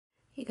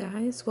Hey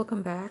guys,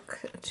 welcome back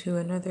to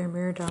another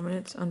Mirror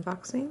Dominance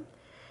unboxing.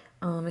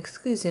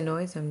 Excuse the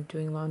noise, I'm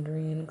doing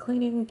laundry and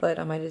cleaning, but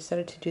I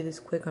decided to do this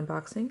quick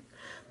unboxing.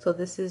 So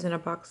this is an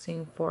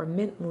unboxing for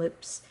Mint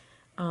Lips'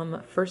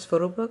 first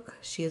photo book.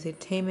 She is a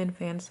Taemin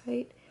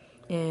Fansite,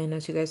 and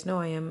as you guys know,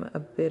 I am a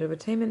bit of a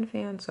Taemin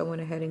fan, so I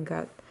went ahead and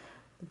got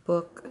the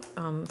book,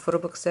 photo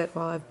book set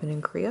while I've been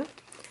in Korea.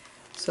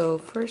 So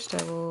first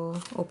I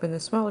will open the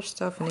smaller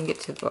stuff and then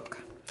get to the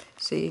book.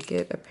 So you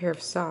get a pair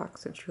of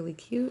socks. It's really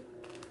cute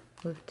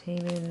with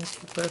Taemin's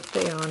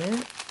birthday on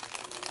it.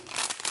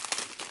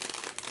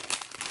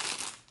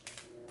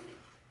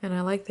 And I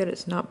like that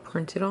it's not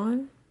printed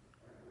on.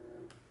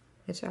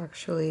 It's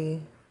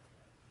actually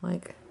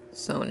like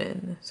sewn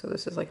in. So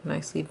this is like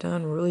nicely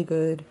done, really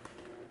good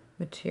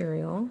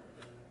material.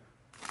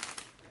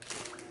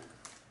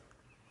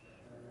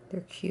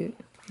 They're cute.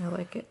 I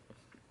like it.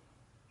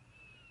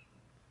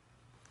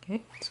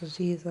 Okay, so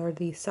these are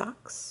the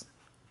socks.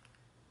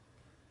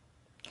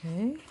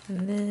 Okay,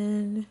 and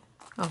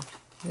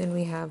then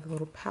we have a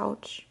little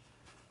pouch.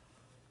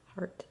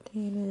 Heart to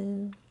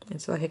Taemin.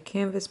 It's like a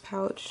canvas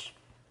pouch.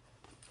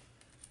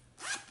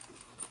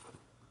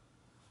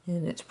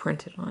 And it's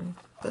printed on,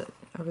 but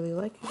I really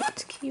like it.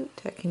 It's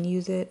cute. I can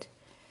use it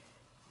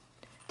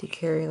to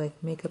carry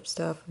like makeup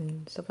stuff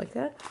and stuff like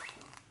that.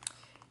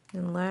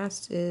 And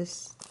last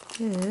is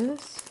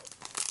this,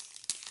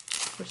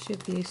 which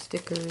should be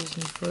stickers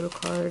and photo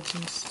cards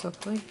and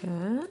stuff like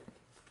that.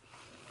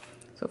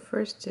 So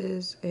first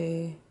is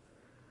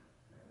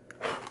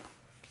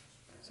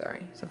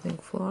sorry, something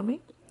flew on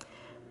me.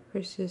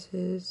 First, this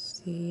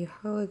is the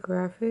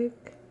holographic.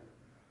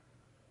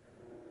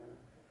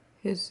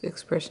 His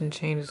expression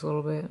changes a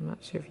little bit. I'm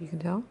not sure if you can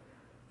tell.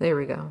 There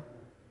we go.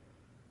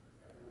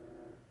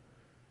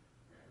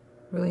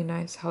 Really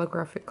nice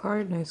holographic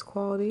card, nice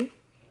quality.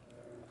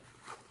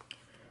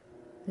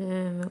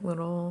 And a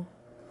little,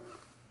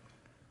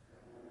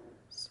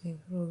 let's see,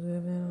 a little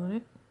zoom in on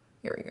it.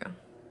 Here we go.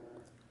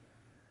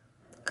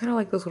 Kind of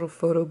like those little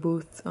photo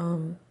booth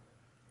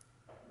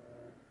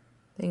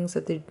things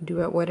that they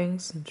do at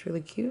weddings. It's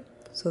really cute.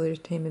 So there's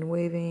Taemin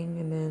waving,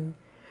 and then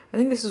I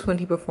think this is when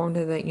he performed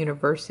at that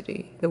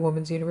university, the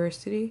women's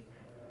university.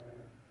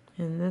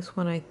 And this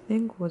one I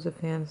think was a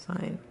fan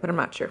sign, but I'm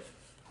not sure.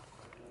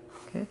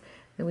 Okay,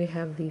 then we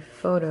have the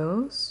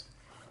photos,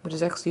 which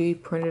is actually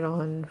printed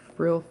on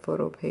real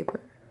photo paper.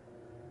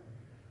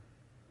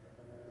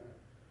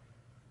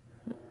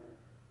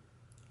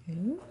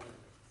 Okay.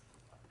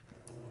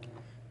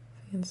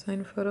 Fan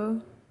sign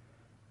photo.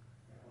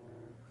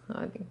 Oh,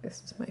 I think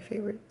this is my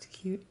favorite. It's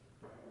cute.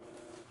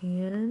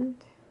 And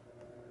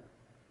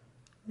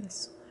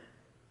this one.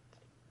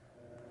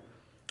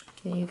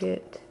 Then you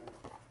get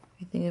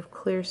a thing of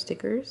clear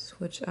stickers,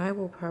 which I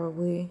will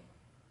probably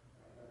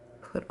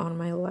put on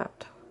my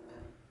laptop.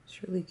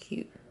 It's really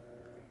cute.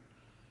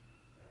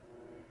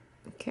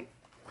 Okay,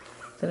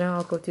 so now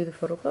I'll go through the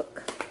photo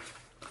book.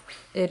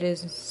 It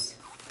is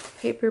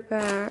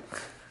paperback,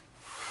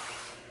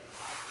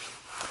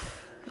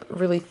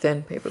 really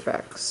thin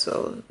paperback,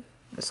 so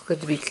it's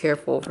good to be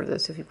careful for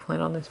this if you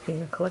plan on this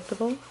being a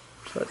collectible.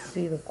 So let's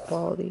see the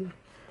quality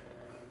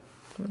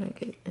when I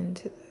get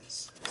into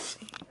this. Let's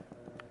see.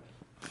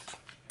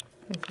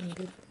 I can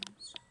get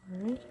this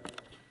right.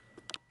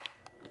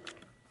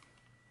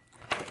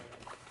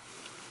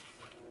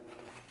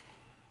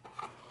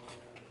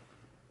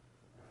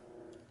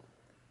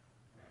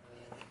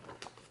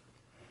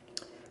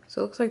 So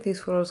it looks like these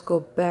photos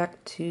go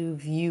back to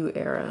View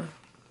era.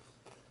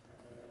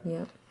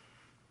 Yep.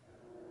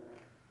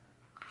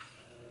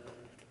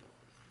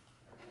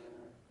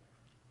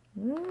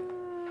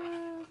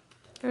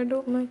 I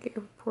don't like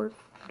airport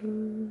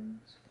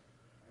photos.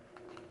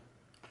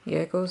 Yeah,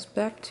 it goes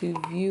back to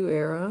View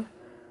era.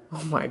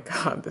 Oh my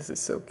god, this is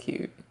so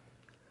cute.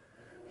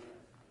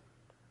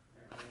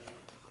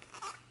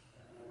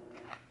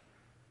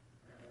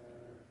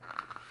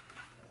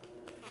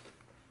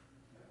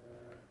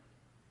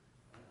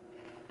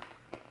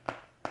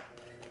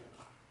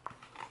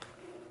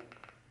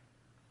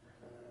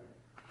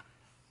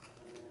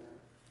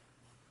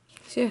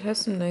 So yeah, it has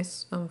some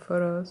nice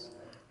photos.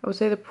 I would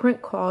say the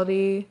print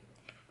quality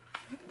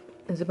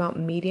is about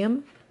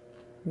medium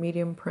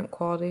print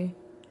quality.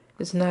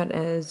 It's not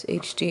as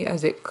HD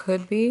as it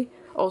could be.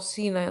 Oh,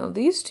 see, now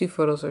these two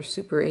photos are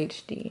super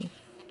HD.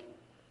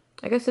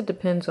 I guess it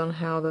depends on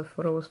how the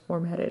photo was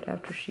formatted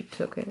after she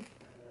took it.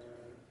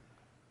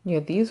 Yeah,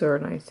 these are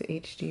nice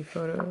HD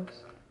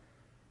photos.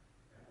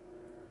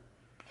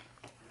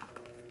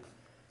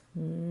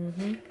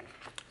 So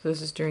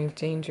this is during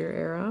Danger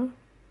era.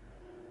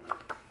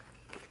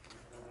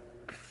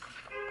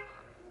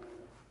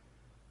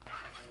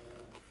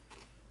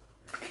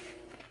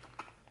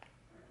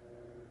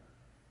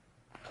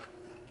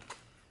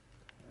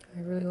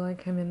 I really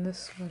like him in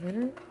this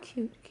sweater.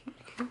 Cute, cute,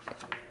 cute.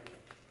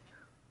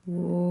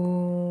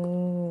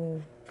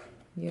 Whoa.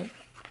 Yep.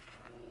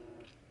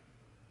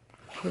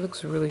 He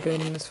looks really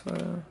good in this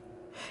photo.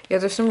 Yeah,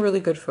 there's some really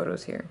good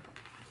photos here.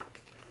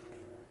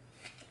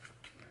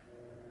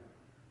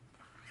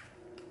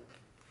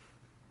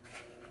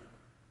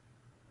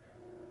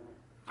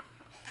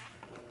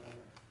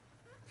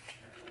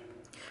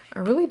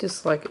 really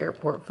dislike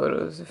airport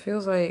photos. It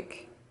feels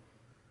like...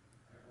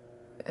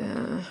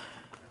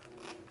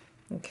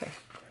 okay.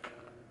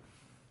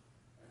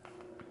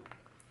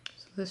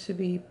 So this should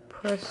be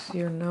press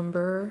your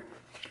number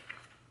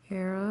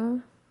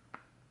era.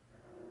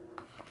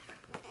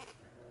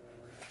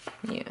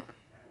 Yeah.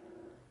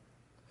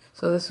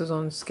 So this was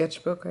on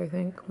Sketchbook, I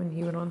think, when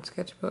he went on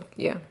Sketchbook.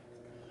 Yeah.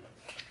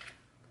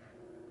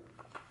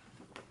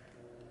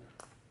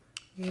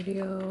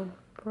 Radio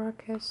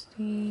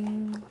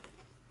broadcasting.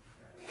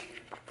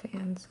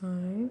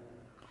 Fansite.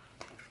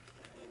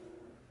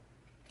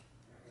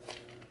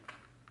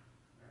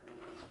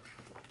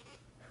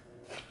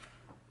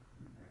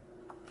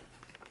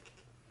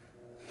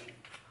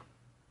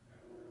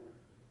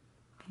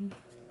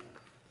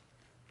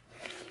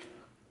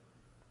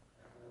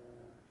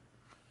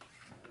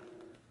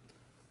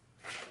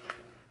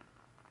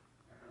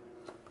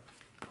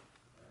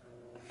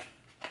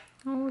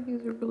 Oh,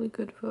 these are really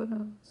good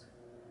photos.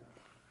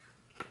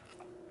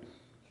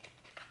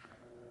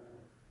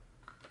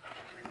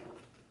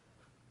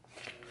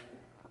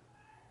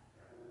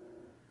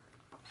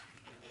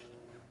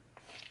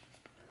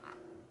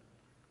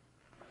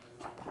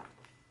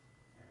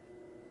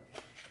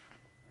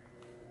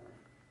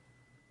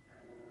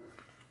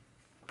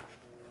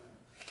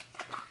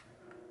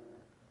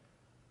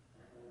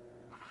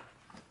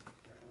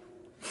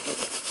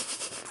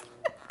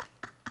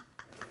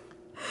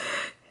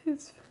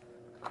 It's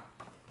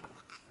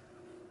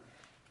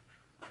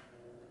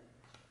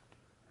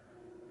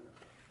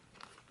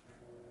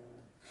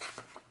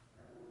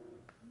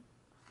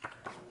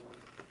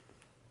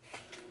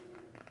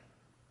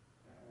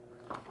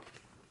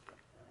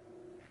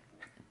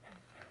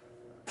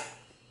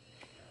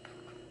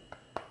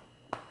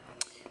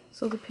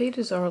so the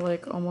pages are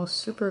like almost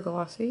super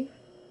glossy.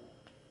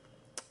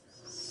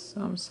 So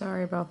I'm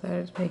sorry about that.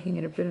 It's making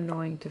it a bit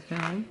annoying to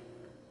film,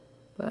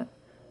 but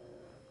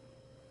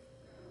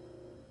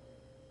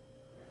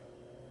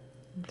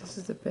this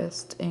is the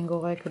best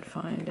angle I could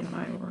find in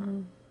my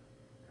room.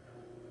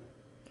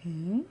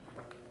 Okay.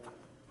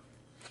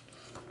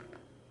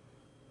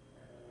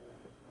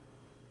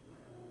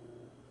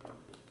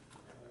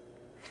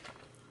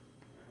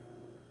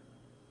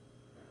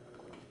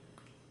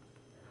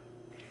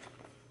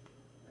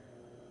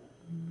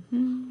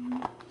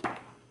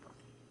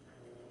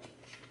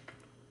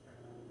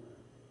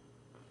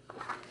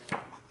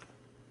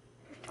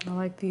 I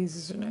like these.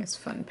 These are nice,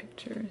 fun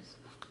pictures.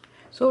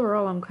 So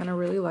overall, I'm kind of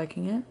really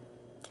liking it.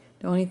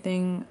 The only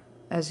thing,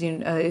 as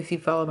you, if you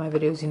follow my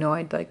videos, you know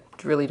I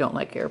really don't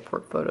like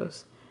airport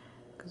photos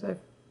because I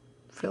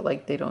feel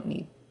like they don't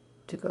need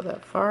to go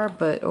that far.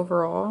 But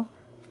overall,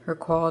 her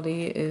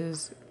quality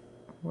is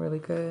really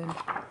good.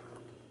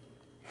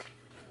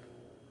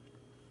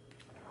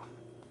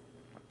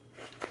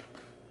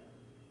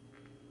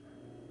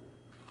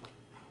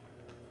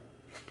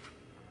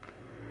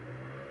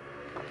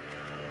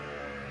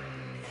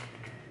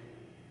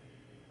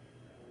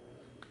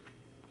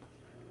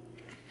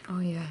 Oh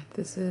yeah,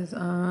 this is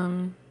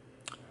One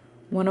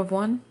of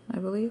One, I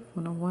believe.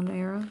 One of One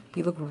era.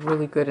 He looked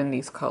really good in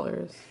these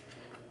colors.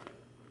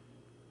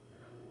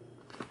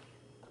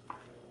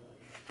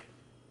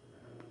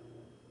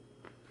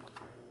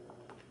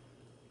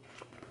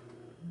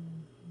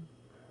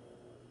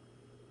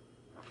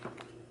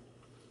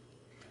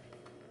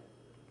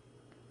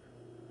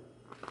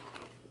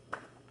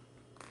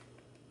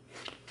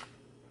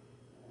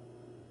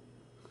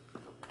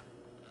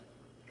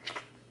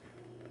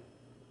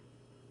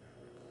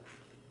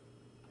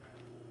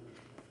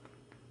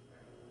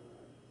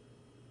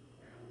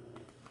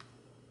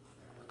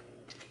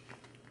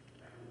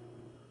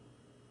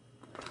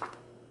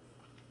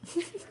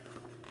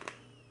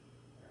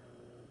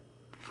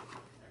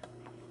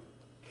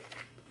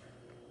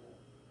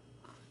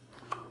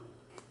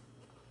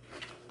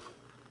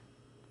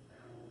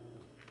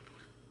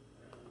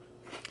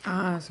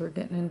 So we're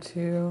getting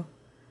into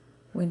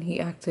when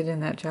he acted in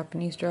that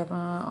Japanese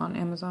drama on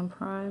Amazon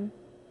Prime.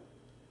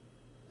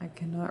 I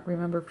cannot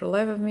remember for the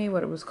life of me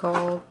what it was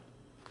called,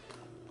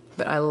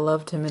 but I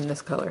loved him in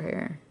this color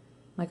hair.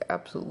 Like,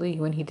 absolutely.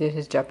 When he did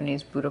his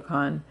Japanese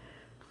Budokan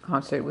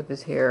concert with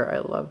his hair, I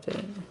loved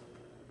it.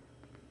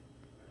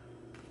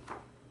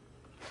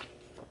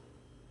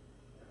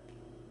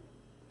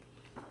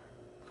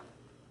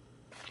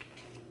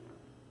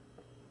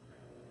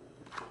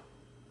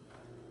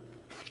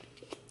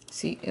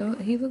 See,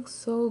 he looks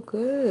so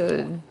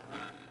good.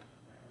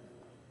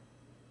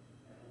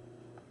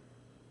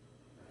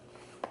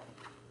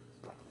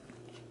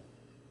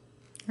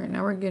 All right,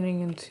 now we're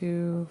getting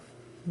into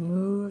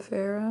Move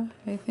era,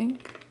 I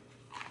think.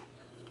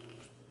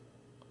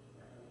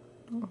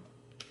 Oh,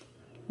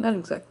 not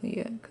exactly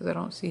yet, because I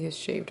don't see his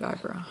shaved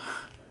eyebrow.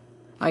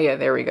 Oh yeah,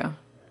 there we go.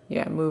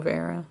 Yeah, Move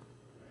era.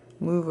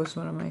 Move was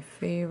one of my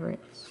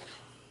favorites.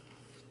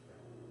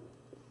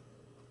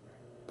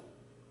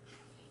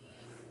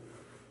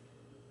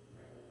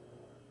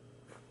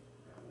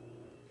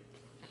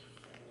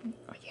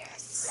 Oh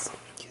yes.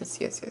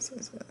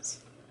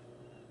 Yes.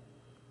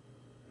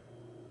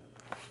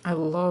 I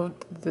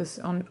loved this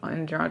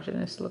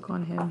androgynous look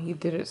on him. He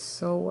did it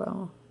so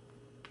well.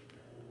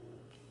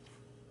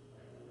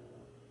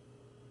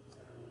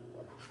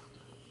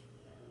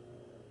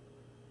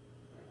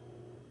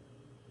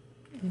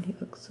 And he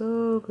looks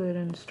so good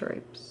in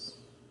stripes.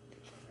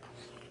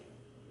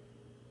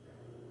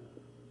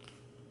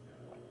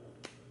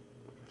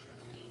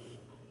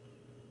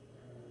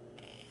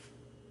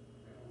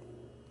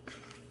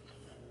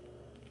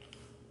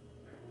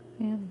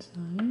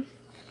 Fansite.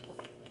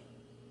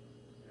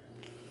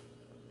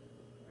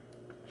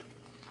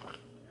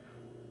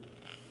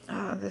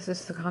 This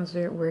is the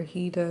concert where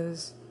he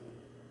does,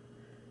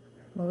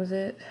 what was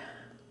it?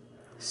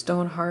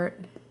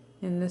 Stoneheart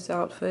in this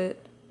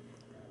outfit.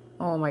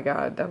 Oh my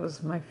god, that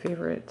was my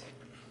favorite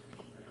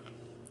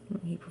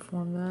when he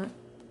performed that.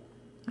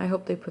 I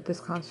hope they put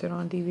this concert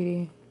on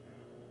DVD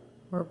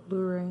or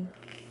Blu-ray.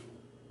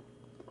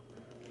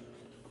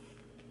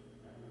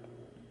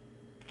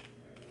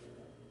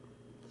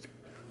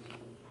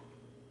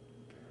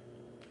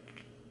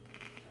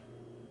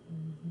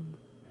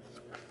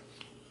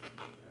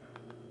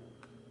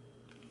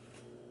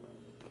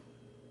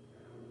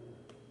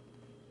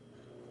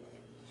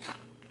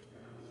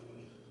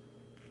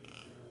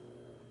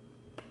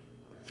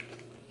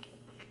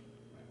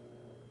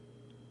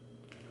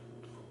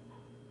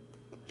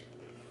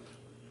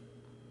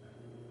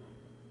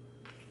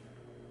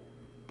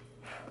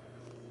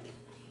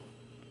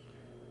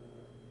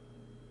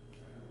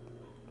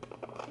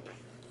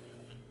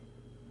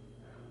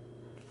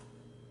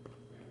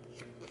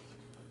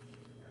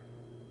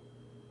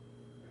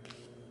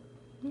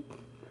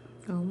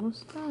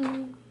 Almost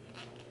done.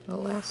 The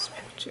last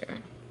picture.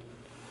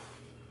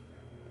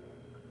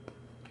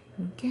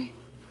 Okay.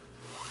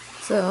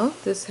 So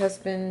this has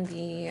been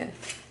the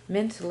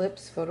Mint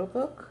Lips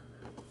Photobook,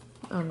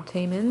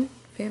 Taemin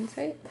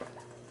Fansite.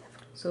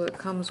 So it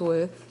comes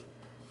with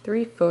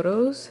 3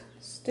 photos,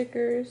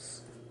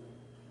 stickers,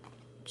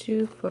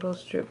 2 photo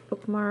strip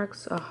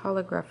bookmarks, a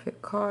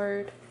holographic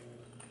card,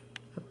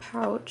 a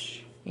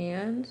pouch,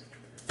 and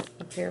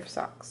a pair of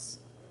socks.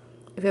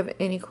 If you have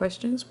any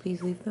questions,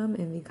 please leave them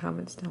in the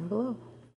comments down below.